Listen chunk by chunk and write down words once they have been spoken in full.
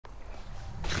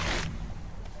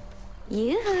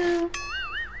Yoo-hoo!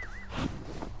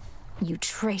 You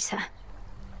traitor.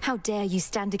 How dare you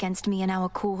stand against me and our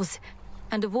cause?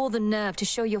 And of all the nerve to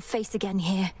show your face again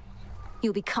here.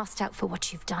 You'll be cast out for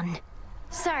what you've done.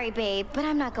 Sorry, babe, but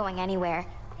I'm not going anywhere.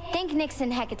 Thank Nyx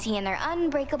and Hecate and their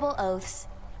unbreakable oaths.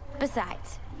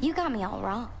 Besides, you got me all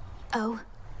wrong. Oh?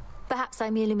 Perhaps I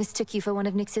merely mistook you for one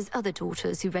of Nyx's other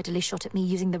daughters who readily shot at me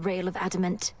using the rail of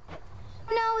adamant.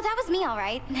 No, that was me all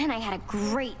right, and I had a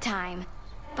great time.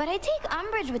 But I take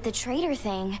umbrage with the traitor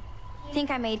thing.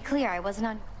 Think I made clear I wasn't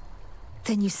on...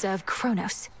 Then you serve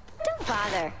Kronos. Don't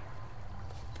bother.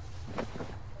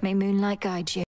 May moonlight guide you.